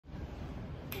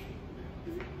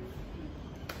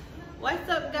What's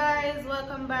up guys,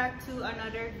 welcome back to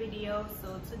another video.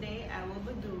 So today I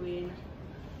will be doing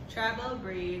travel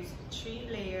braids,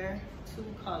 3-layer, 2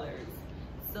 colors.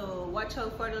 So watch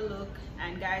out for the look,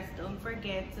 and guys, don't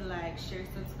forget to like, share,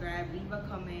 subscribe, leave a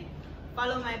comment,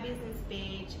 follow my business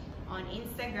page on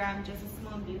Instagram, Just a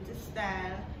Small Beauty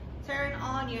Style. Turn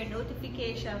on your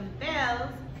notification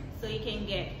bells so you can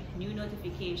get new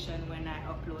notification when I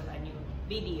upload a new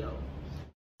video.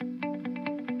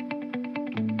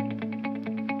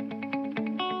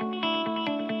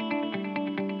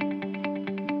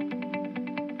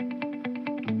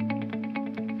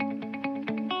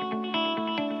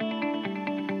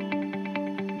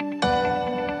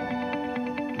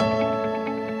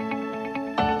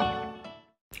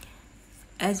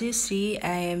 As you see,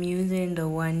 I am using the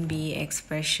 1B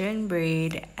xpression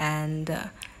braid and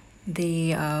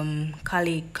the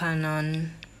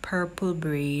kanekalon purple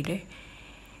braid.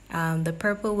 The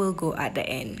purple will go at the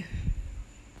end.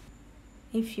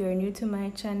 If you're new to my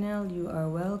channel, you are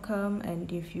welcome,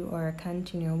 and if you are a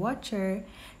continual watcher,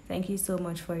 thank you so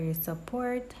much for your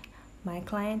support. My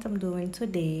client I'm doing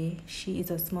today, she is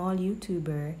a small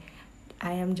YouTuber.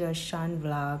 I am just Sean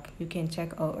Vlog. You can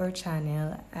check out her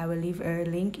channel. I will leave her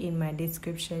link in my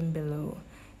description below.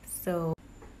 So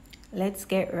let's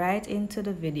get right into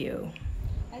the video.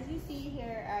 As you see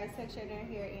here, I sectioned her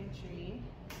hair in 3.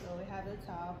 So we have the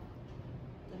top,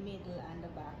 the middle, and the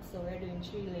back. So we're doing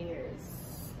 3 layers.